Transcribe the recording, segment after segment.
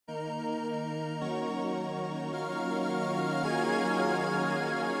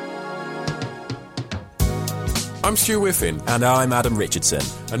I'm Stu Whiffin. And I'm Adam Richardson.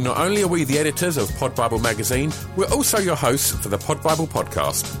 And not only are we the editors of Pod Bible magazine, we're also your hosts for the Pod Bible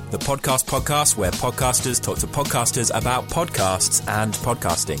podcast. The podcast where podcasters talk to podcasters about podcasts and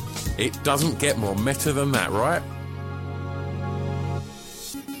podcasting. It doesn't get more meta than that, right?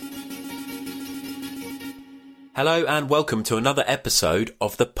 Hello and welcome to another episode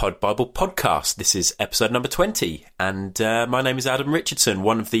of the Pod Bible podcast. This is episode number 20 and my name is Adam Richardson,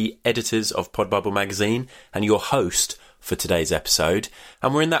 one of the editors of Pod Bible magazine and your host for today's episode.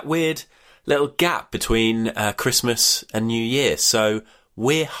 And we're in that weird little gap between Christmas and New Year. So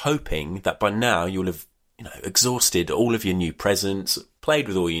we're hoping that by now you'll have exhausted all of your new presents, played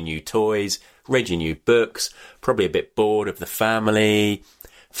with all your new toys, read your new books, probably a bit bored of the family,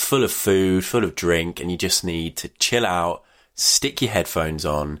 full of food, full of drink, and you just need to chill out, stick your headphones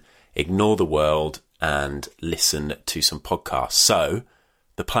on, ignore the world, and listen to some podcasts. So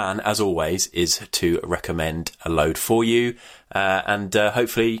the plan, as always, is to recommend a load for you and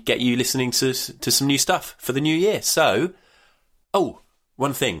hopefully get you listening to some new stuff for the new year. So,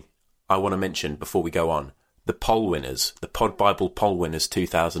 one thing I want to mention before we go on. The poll winners, the Pod Bible poll winners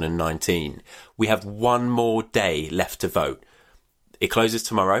 2019. We have one more day left to vote. It closes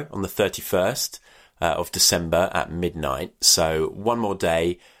tomorrow on the 31st of December at midnight. So one more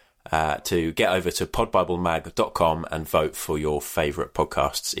day to get over to podbiblemag.com and vote for your favourite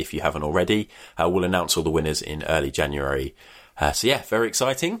podcasts if you haven't already. We'll announce all the winners in early January. So yeah, very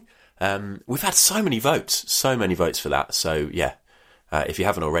exciting. We've had so many votes for that. So yeah, if you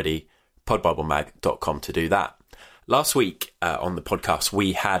haven't already, podbiblemag.com to do that. Last week on the podcast,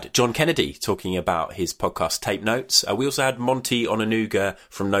 we had John Kennedy talking about his podcast Tape Notes. We also had Monty Onanuga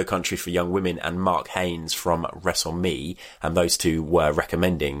from No Country for Young Women and Mark Haynes from Wrestle Me, and those two were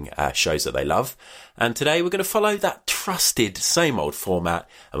recommending shows that they love. And today we're going to follow that trusted same old format,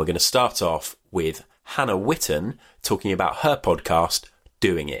 and we're going to start off with Hannah Witten talking about her podcast,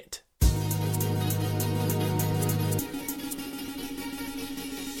 Doing It.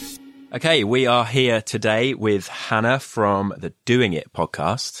 Okay, we are here today with Hannah from the Doing It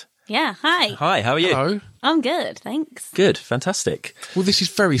podcast. Yeah, hi. Hi, how are you? Hello. I'm good, thanks. Good, fantastic. Well, this is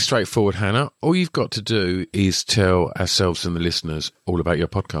very straightforward, Hannah. All you've got to do is tell ourselves and the listeners all about your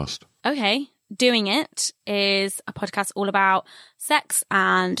podcast. Okay, Doing It is a podcast all about sex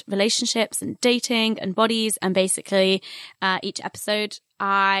and relationships and dating and bodies. And basically, each episode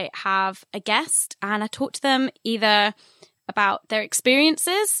I have a guest and I talk to them either about their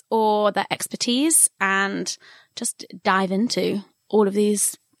experiences or their expertise and just dive into all of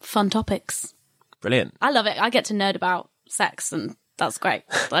these fun topics. Brilliant. I love it. I get to nerd about sex and that's great.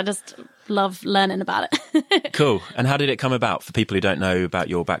 I just love learning about it. Cool. And how did it come about for people who don't know about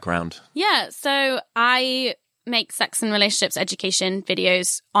your background? Yeah, so I make sex and relationships education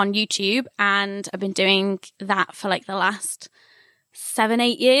videos on YouTube and I've been doing that for like the last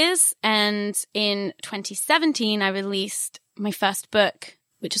 7-8 years, and in 2017 I released my first book,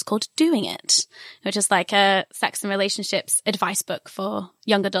 which is called Doing It, which is like a sex and relationships advice book for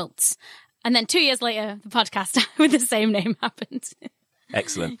young adults. And then 2 years later the podcast with the same name happened.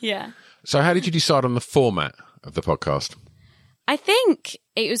 Excellent. Yeah. So how did you decide on the format of the podcast? I think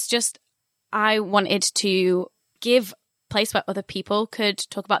it was just I wanted to give place where other people could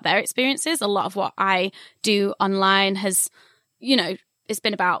talk about their experiences. A lot of what I do online has, it's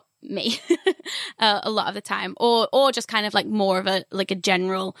been about me a lot of the time, or just kind of like more of a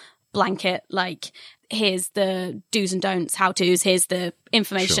general blanket, like here's the do's and don'ts, how to's, here's the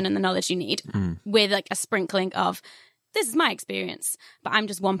information and the knowledge you need, with like a sprinkling of this is my experience, but I'm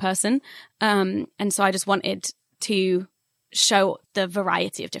just one person, and so I just wanted to show the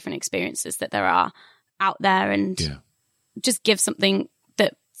variety of different experiences that there are out there, and just give something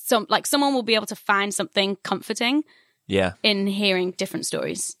that someone will be able to find something comforting in hearing different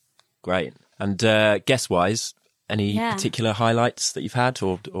stories. Great. And guest-wise, any particular highlights that you've had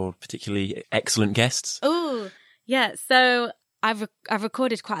or particularly excellent guests? Oh, yeah. So I've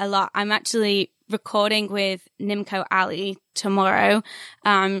recorded quite a lot. I'm actually recording with Nimco Ali tomorrow.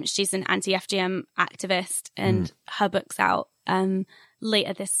 She's an anti-FGM activist and her book's out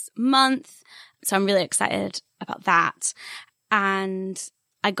later this month. So I'm really excited about that. And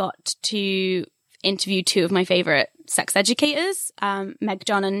I got to interview two of my favorite sex educators, Meg,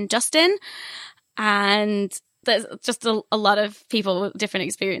 John and Justin. And there's just a lot of people with different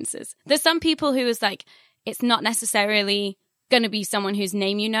experiences. There's some people who is like, it's not necessarily going to be someone whose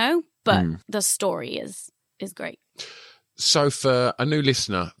name you know, but the story is great. So for a new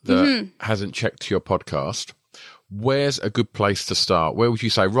listener that hasn't checked your podcast, where's a good place to start? Where would you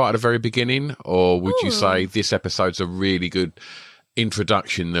say, right at the very beginning? Or would you say this episode's a really good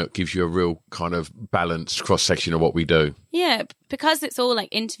introduction that gives you a real kind of balanced cross-section of what we do. Yeah, because it's all like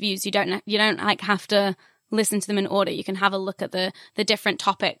interviews, you don't like have to listen to them in order. You can have a look at the different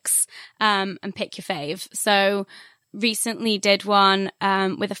topics and pick your fave. So recently did one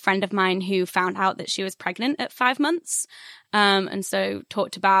with a friend of mine who found out that she was pregnant at 5 months, and so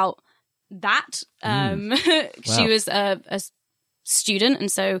talked about that. Wow. She was a student,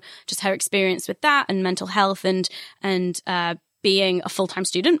 and so just her experience with that and mental health and being a full-time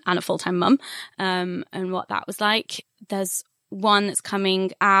student and a full-time mum, and what that was like. There's one that's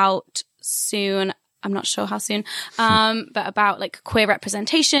coming out soon. I'm not sure how soon, but about like queer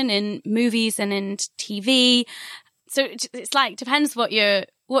representation in movies and in TV. So it's like, depends what you're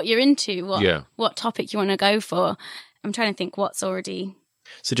into, what topic you want to go for. I'm trying to think what's already.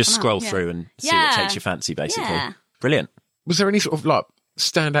 So just scroll through and see what takes your fancy, basically. Yeah. Brilliant. Was there any sort of like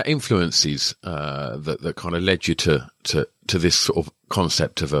standout influences that kind of led you to this sort of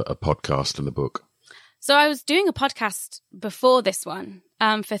concept of a podcast and the book? So I was doing a podcast before this one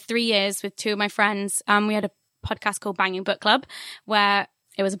for 3 years with two of my friends. We had a podcast called Banging Book Club, where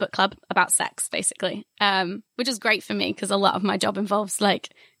it was a book club about sex, basically, which is great for me because a lot of my job involves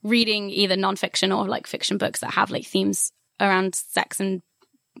like reading either nonfiction or like fiction books that have like themes around sex and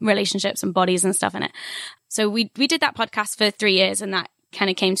relationships and bodies and stuff in it. So we did that podcast for 3 years, and that kind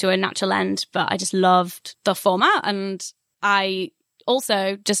of came to a natural end, but I just loved the format, and I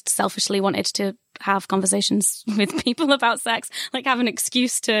also just selfishly wanted to have conversations with people about sex, like have an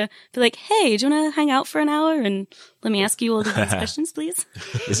excuse to be like, hey, do you want to hang out for an hour and let me ask you all these questions, please?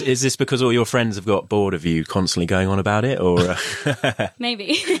 Is this because all your friends have got bored of you constantly going on about it, or maybe?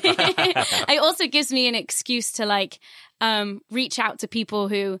 It also gives me an excuse to like reach out to people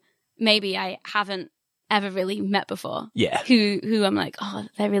who maybe I haven't ever really met before. Yeah. Who I'm like, oh,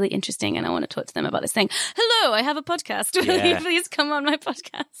 they're really interesting and I want to talk to them about this thing. Hello, I have a podcast. Will you please come on my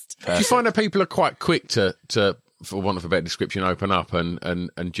podcast? Do you find that people are quite quick to for want of a better description, open up and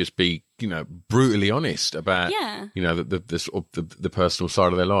just be, brutally honest about, the sort of the personal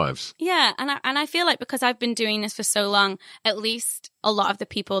side of their lives? Yeah. And I feel like because I've been doing this for so long, at least a lot of the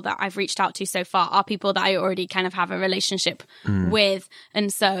people that I've reached out to so far are people that I already kind of have a relationship with.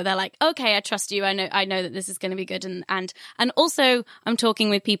 And so they're like, okay, I trust you. I know that this is going to be good. And also I'm talking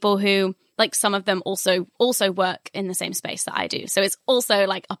with people who, like, some of them also work in the same space that I do. So it's also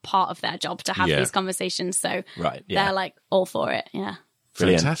like a part of their job to have these conversations. So they're like all for it. Yeah.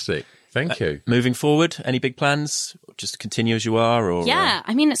 Brilliant. Fantastic. Thank you. Moving forward, any big plans? Just continue as you are? Or yeah,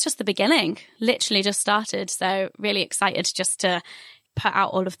 I mean, it's just the beginning. Literally just started. So really excited just to put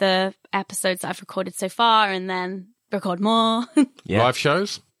out all of the episodes that I've recorded so far and then record more. Live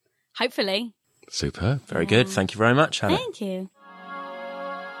shows? Hopefully. Superb. Very good. Thank you very much, Hannah. Thank you.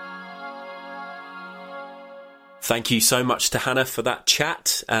 Thank you so much to Hannah for that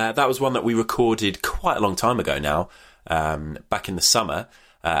chat. That was one that we recorded quite a long time ago now, back in the summer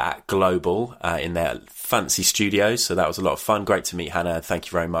at Global in their fancy studios. So that was a lot of fun. Great to meet Hannah. Thank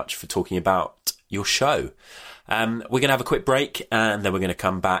you very much for talking about your show. We're going to have a quick break and then we're going to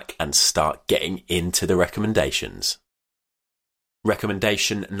come back and start getting into the recommendations.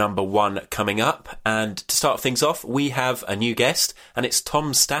 Recommendation number 1 coming up, and to start things off we have a new guest, and it's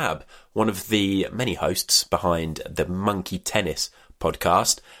Tom Stab, one of the many hosts behind the Monkey Tennis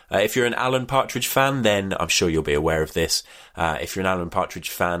podcast. If you're an Alan Partridge fan, then I'm sure you'll be aware of this. If you're an Alan Partridge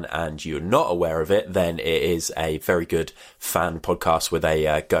fan and you're not aware of it, then it is a very good fan podcast where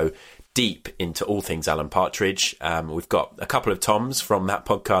they go deep into all things Alan Partridge. We've got a couple of Toms from that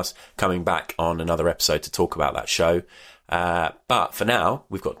podcast coming back on another episode to talk about that show. But for now,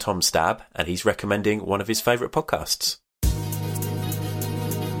 we've got Tom Stab, and he's recommending one of his favourite podcasts.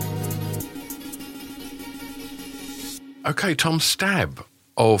 Okay, Tom Stab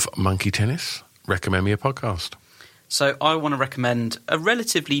of Monkey Tennis, recommend me a podcast. So I want to recommend a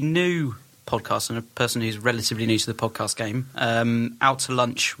relatively new podcast and a person who's relatively new to the podcast game, Out to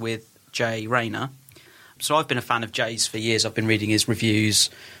Lunch with Jay Rayner. So I've been a fan of Jay's for years. I've been reading his reviews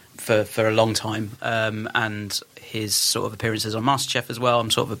for a long time, and his sort of appearances on MasterChef as well.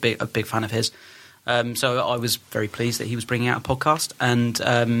 I'm sort of a big fan of his. So I was very pleased that he was bringing out a podcast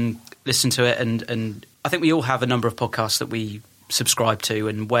and listened to it. And I think we all have a number of podcasts that we subscribe to,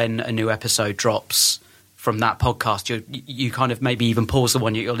 and when a new episode drops from that podcast, you kind of maybe even pause the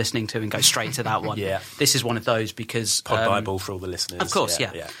one you're listening to and go straight to that one. Yeah. This is one of those because... Pod Bible for all the listeners. Of course,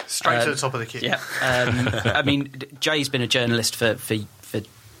 yeah. Straight to the top of the queue. Yeah. I mean, Jay's been a journalist for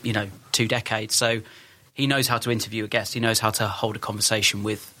 2 decades, so he knows how to interview a guest. He knows how to hold a conversation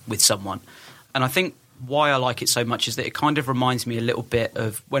with someone. And I think why I like it so much is that it kind of reminds me a little bit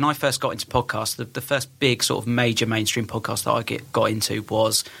of when I first got into podcasts. The first big sort of major mainstream podcast that I got into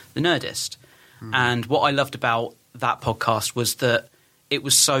was The Nerdist. And what I loved about that podcast was that it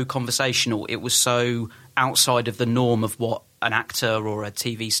was so conversational. It was so outside of the norm of what an actor or a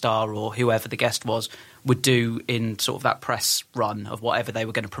TV star or whoever the guest was would do in sort of that press run of whatever they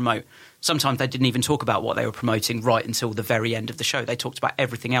were going to promote. Sometimes they didn't even talk about what they were promoting right until the very end of the show. They talked about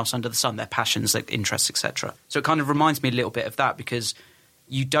everything else under the sun, their passions, their interests, etc. So it kind of reminds me a little bit of that, because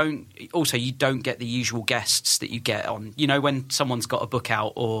you don't get the usual guests that you get on, you know, when someone's got a book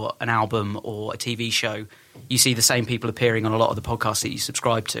out or an album or a TV show, you see the same people appearing on a lot of the podcasts that you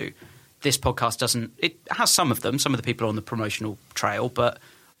subscribe to. This podcast doesn't. It has some of them. Some of the people are on the promotional trail, but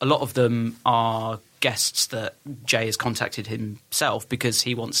a lot of them are guests that Jay has contacted himself because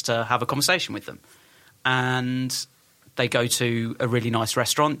he wants to have a conversation with them. And they go to a really nice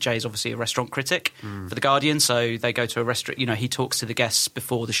restaurant. Jay's obviously a restaurant critic for The Guardian, so they go to a restaurant. You know, he talks to the guests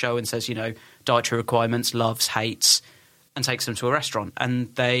before the show and says, you know, dietary requirements, loves, hates, and takes them to a restaurant. And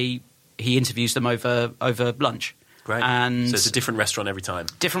he interviews them over lunch. Great. And so it's a different restaurant every time.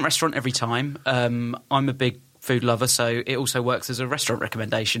 Different restaurant every time. I'm a big food lover, so it also works as a restaurant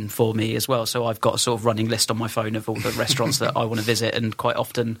recommendation for me as well. So I've got a sort of running list on my phone of all the restaurants that I want to visit, and quite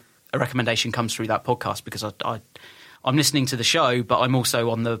often a recommendation comes through that podcast because I'm listening to the show, but I'm also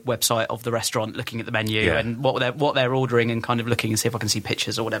on the website of the restaurant looking at the menu and what they're ordering, and kind of looking and see if I can see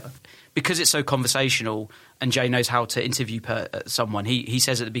pictures or whatever. Because it's so conversational, and Jay knows how to interview someone. He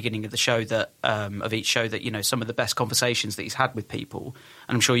says at the beginning of the show that of each show that, you know, some of the best conversations that he's had with people,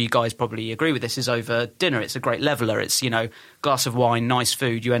 and I'm sure you guys probably agree with this, is over dinner. It's a great leveler. It's, you know, glass of wine, nice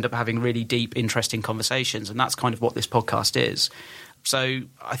food. You end up having really deep, interesting conversations, and that's kind of what this podcast is. So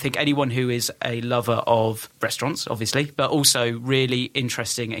I think anyone who is a lover of restaurants, obviously, but also really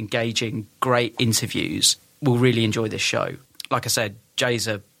interesting, engaging, great interviews will really enjoy this show. Like I said, Jay's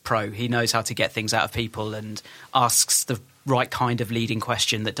a pro. He knows how to get things out of people and asks the right kind of leading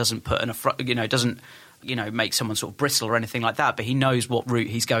question that doesn't put doesn't make someone sort of bristle or anything like that. But he knows what route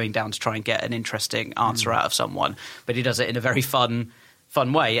he's going down to try and get an interesting answer out of someone. But he does it in a very fun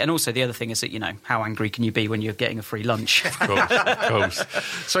way. And also the other thing is that, you know, how angry can you be when you're getting a free lunch? Of course.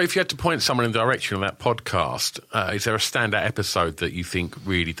 So if you had to point someone in the direction of that podcast, is there a standout episode that you think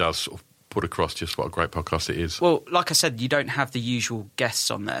really does sort of put across just what a great podcast it is? Well, like I said, you don't have the usual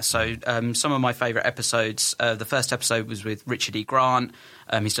guests on there. So some of my favourite episodes, the first episode was with Richard E. Grant.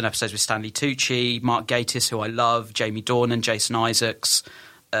 He's done episodes with Stanley Tucci, Mark Gatiss, who I love, Jamie Dornan, Jason Isaacs,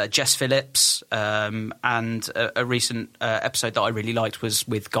 Jess Phillips, and a recent episode that I really liked was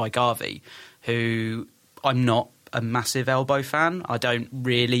with Guy Garvey, who I'm not a massive Elbow fan. I don't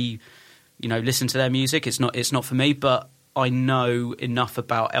really, you know, listen to their music. It's not for me, but I know enough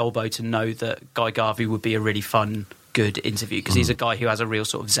about Elbow to know that Guy Garvey would be a really fun, good interview, because he's a guy who has a real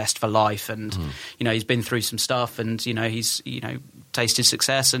sort of zest for life, and you know, he's been through some stuff, and you know, he's, you know, tasted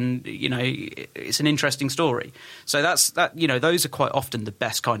success, and you know, it's an interesting story. So that, you know, those are quite often the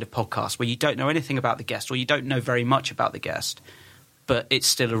best kind of podcast, where you don't know anything about the guest, or you don't know very much about the guest, but it's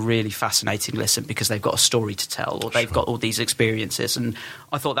still a really fascinating listen because they've got a story to tell, or they've got all these experiences. And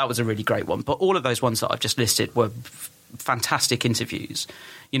I thought that was a really great one. But all of those ones that I've just listed were fantastic interviews,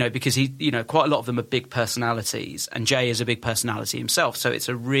 you know, because quite a lot of them are big personalities, and Jay is a big personality himself. So it's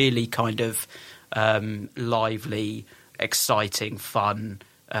a really kind of lively, exciting, fun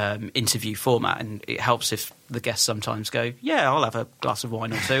interview format, and it helps if the guests sometimes go, yeah, I'll have a glass of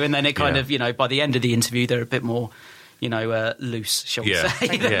wine or two, and then it kind of, you know, by the end of the interview they're a bit more, you know, loose, shall we say,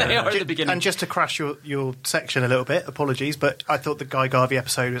 than they are at the beginning. And just to crash your section a little bit, apologies, but I thought the Guy Garvey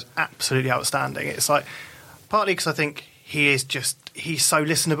episode was absolutely outstanding. It's like, partly because I think he's so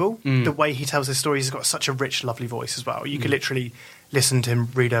listenable. The way he tells his stories, he's got such a rich, lovely voice as well. You could literally listen to him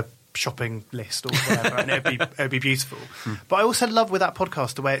read a shopping list or whatever, and it'd be beautiful. But I also love with that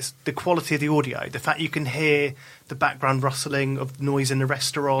podcast the way it's the quality of the audio, the fact you can hear the background rustling of noise in the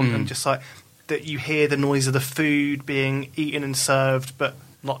restaurant, and just like that you hear the noise of the food being eaten and served, but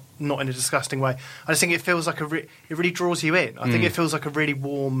not in a disgusting way. I just think it feels like it really draws you in. I think it feels like a really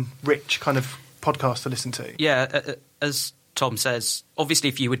warm, rich kind of podcast to listen to. Yeah, as Tom says, obviously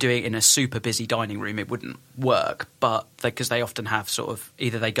if you were doing it in a super busy dining room, it wouldn't work, but because they often have sort of,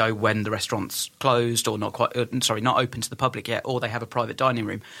 either they go when the restaurant's closed or not open to the public yet, or they have a private dining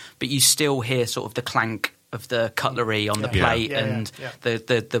room, but you still hear sort of the clank of the cutlery on the plate and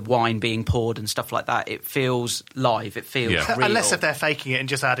the wine being poured and stuff like that. It feels live. It feels real. Unless if they're faking it and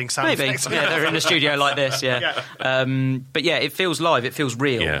just adding sound effects. Maybe. They're in a studio like this, but yeah, it feels live. It feels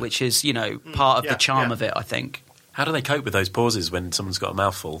real, which is, you know, part of the charm of it, I think. How do they cope with those pauses when someone's got a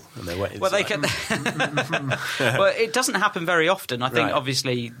mouthful and they're waiting? Well, they can. Well, it doesn't happen very often. I think,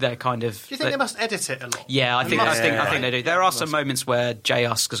 obviously, they're kind of. Do you think they must edit it a lot? Yeah, I think they do. There are some moments where Jay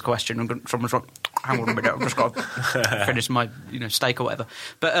asks a question and someone's like, "Hang on a minute, I've just got to finish my steak or whatever."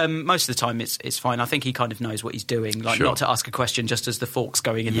 But most of the time, it's fine. I think he kind of knows what he's doing, like not to ask a question just as the fork's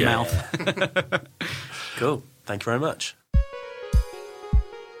going in the mouth. Cool. Thank you very much.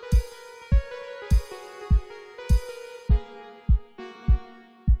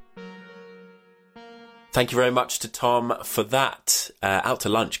 Thank you very much to Tom for that. Out to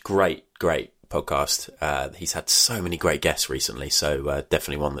Lunch, great podcast. He's had so many great guests recently, so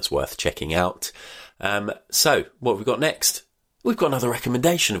definitely one that's worth checking out. So, what have we got next? We've got another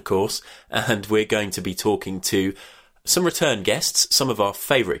recommendation, of course, and we're going to be talking to some return guests. Some of our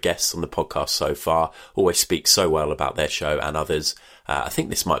favourite guests on the podcast so far always speak so well about their show, and others, I think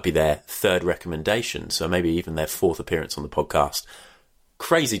this might be their third recommendation, so maybe even their fourth appearance on the podcast.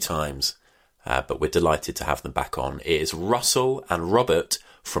 Crazy times. But we're delighted to have them back on. It is Russell and Robert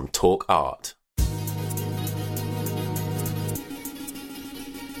from Talk Art.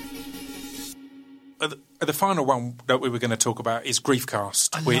 The final one that we were going to talk about is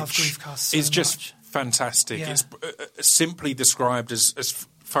Griefcast, I which love Griefcast so is just much. Fantastic. Yeah. It's simply described as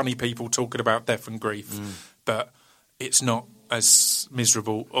funny people talking about death and grief, but it's not as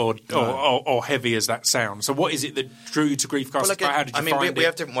miserable or heavy as that sounds. So what is it that drew you to Griefcast? Well, again, how did you find it? We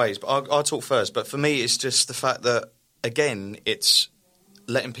have different ways, but I'll talk first. But for me, it's just the fact that, again, it's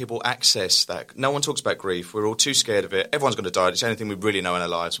letting people access that. No one talks about grief. We're all too scared of it. Everyone's going to die. It's the only thing we really know in our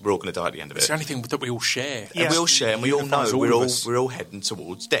lives. We're all going to die at the end of it. It's the only thing that we all share. Yeah. And we all share, and we all know we're all heading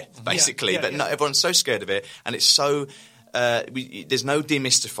towards death, basically. But no, everyone's so scared of it, and it's so... there's no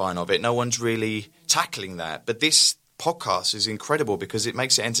demystifying of it. No one's really tackling that. But this podcast is incredible because it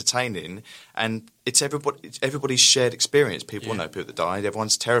makes it entertaining, and it's everybody's shared experience. People know people that died.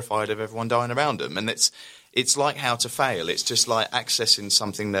 Everyone's terrified of everyone dying around them, and it's like How to Fail. It's just like accessing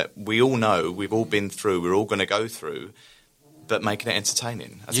something that we all know, we've all been through, we're all going to go through, but making it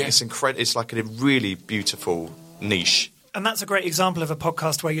entertaining. I think it's incredible. It's like a really beautiful niche. And that's a great example of a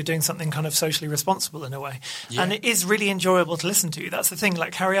podcast where you're doing something kind of socially responsible in a way. Yeah. And it is really enjoyable to listen to. That's the thing.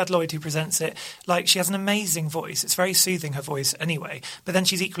 Like Carrie Lloyd, who presents it, like she has an amazing voice. It's very soothing, her voice anyway. But then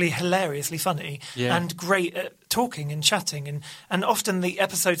she's equally hilariously funny and great at talking and chatting. And often the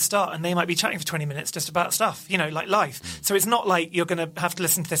episodes start and they might be chatting for 20 minutes just about stuff, like life. So it's not like you're going to have to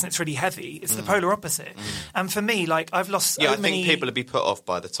listen to this and it's really heavy. It's the polar opposite. And for me, like I've lost so many... I think people would be put off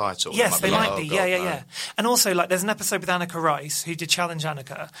by the title. Yes, they might be. Yeah. And also, like, there's an episode with Annika Rice, who did Challenge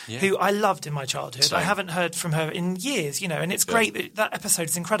Annika, who I loved in my childhood. Same. I haven't heard from her in years, and it's great that episode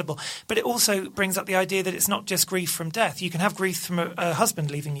is incredible. But it also brings up the idea that it's not just grief from death. You can have grief from a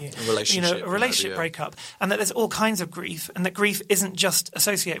husband leaving you, a relationship breakup, and that there's all kinds of grief, and that grief isn't just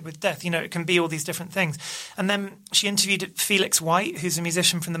associated with death. It can be all these different things. And then she interviewed Felix White, who's a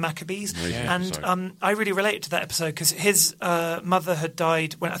musician from the Maccabees, and I really related to that episode because his mother had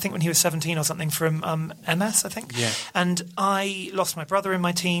died when he was 17 or something from MS, I think. Yeah. And I lost my brother in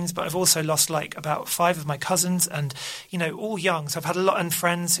my teens, but I've also lost like about 5 of my cousins, and all young. So I've had a lot, and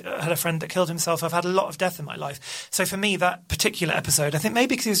friends. I had a friend that killed himself. I've had a lot of death in my life. So for me, that particular episode, I think maybe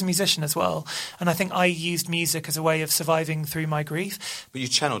because he was a musician as well, and I think I used music as a way of surviving through my grief. But you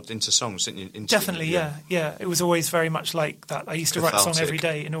channeled into songs, didn't you? Definitely, yeah. It was always very much like that. I used to write a song every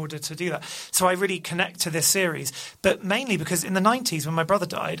day in order to do that. So I really connect to this series, but mainly because in the 90s when my brother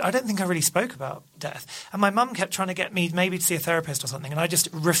died, I don't think I really spoke about death, and my mum kept trying to get me maybe to see a therapist or something, and I just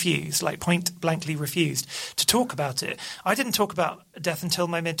refused, like point blankly refused to talk about it. I didn't talk about death until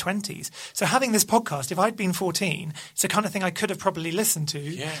my mid-20s. So having this podcast, if I'd been 14, it's the kind of thing I could have probably listened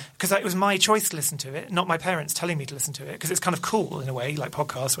to, because it was my choice to listen to it, not my parents telling me to listen to it, because it's kind of cool in a way, like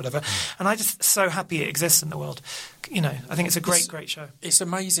podcasts, whatever. And I'm just so happy it exists in the world. I think it's a great show. It's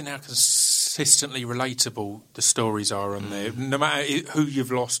amazing how consistently relatable the stories are on there. No matter who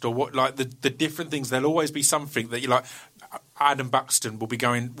you've lost or what, like the different things, there'll always be something that you like. Adam Buxton will be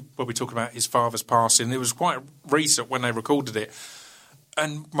talking about his father's passing. It was quite recent when they recorded it.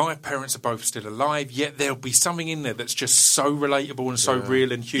 And my parents are both still alive, yet there'll be something in there that's just so relatable and so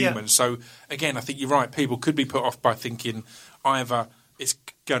real and human. Yeah. So, again, I think you're right. People could be put off by thinking either it's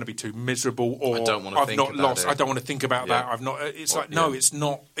going to be too miserable or I've not lost. I don't want to think about that. I've not. It's no, it's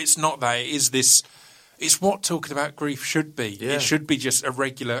not. It's not that. It is this. It's what talking about grief should be. Yeah. It should be just a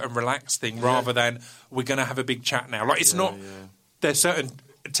regular and relaxed thing rather than we're going to have a big chat now. Like it's not. There's certain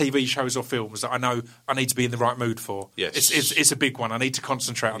TV shows or films that I know I need to be in the right mood for. Yes. It's a big one. I need to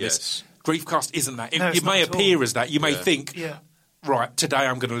concentrate on this. Griefcast isn't that. It may appear as that. You may think right, today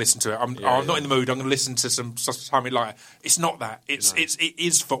I'm going to listen to it. I'm not in the mood. I'm going to listen to something like it's not that. It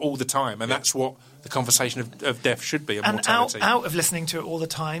is for all the time, and that's what the conversation of death should be. And mortality. out of listening to it all the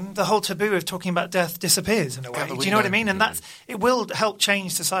time, the whole taboo of talking about death disappears in a way. Do you know what I mean? And it will help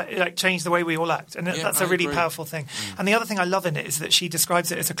change society, like change the way we all act, and that's a really powerful thing. And the other thing I love in it is that she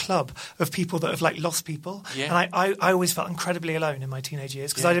describes it as a club of people that have like lost people. And I always felt incredibly alone in my teenage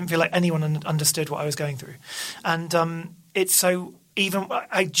years because I didn't feel like anyone understood what I was going through, and it's so. Even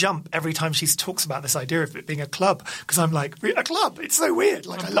I jump every time she talks about this idea of it being a club because I'm like, a club? It's so weird.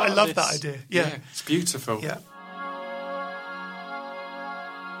 Like I love that idea. Yeah, it's beautiful. Yeah.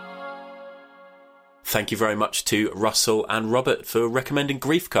 Thank you very much to Russell and Robert for recommending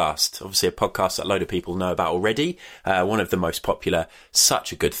Griefcast. Obviously a podcast that a load of people know about already. One of the most popular.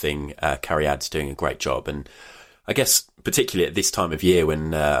 Such a good thing. Carrie Add's doing a great job. And I guess particularly at this time of year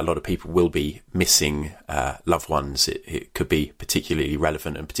when a lot of people will be missing loved ones, it could be particularly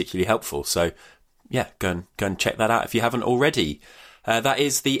relevant and particularly helpful. So, yeah, go and check that out if you haven't already. That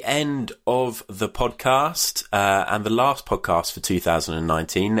is the end of the podcast and the last podcast for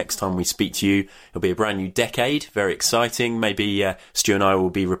 2019. Next time we speak to you, it'll be a brand new decade. Very exciting. Maybe Stu and I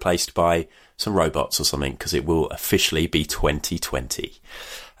will be replaced by some robots or something because it will officially be 2020.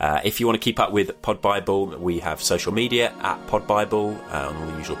 If you want to keep up with Pod Bible, we have social media at Pod Bible on all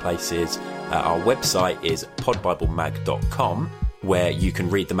the usual places. Our website is podbiblemag.com, where you can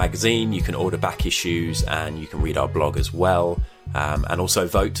read the magazine, you can order back issues, and you can read our blog as well. And also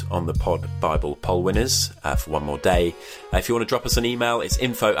vote on the Pod Bible poll winners for one more day. If you want to drop us an email, it's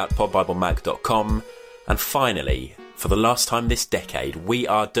info@podbiblemag.com. And finally, for the last time this decade, we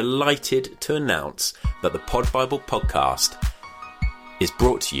are delighted to announce that the Pod Bible podcast is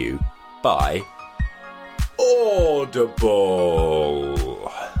brought to you by Audible.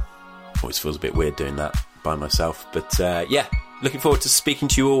 Always feels a bit weird doing that by myself, but looking forward to speaking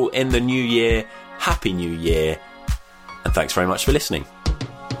to you all in the new year. Happy New Year, and thanks very much for listening.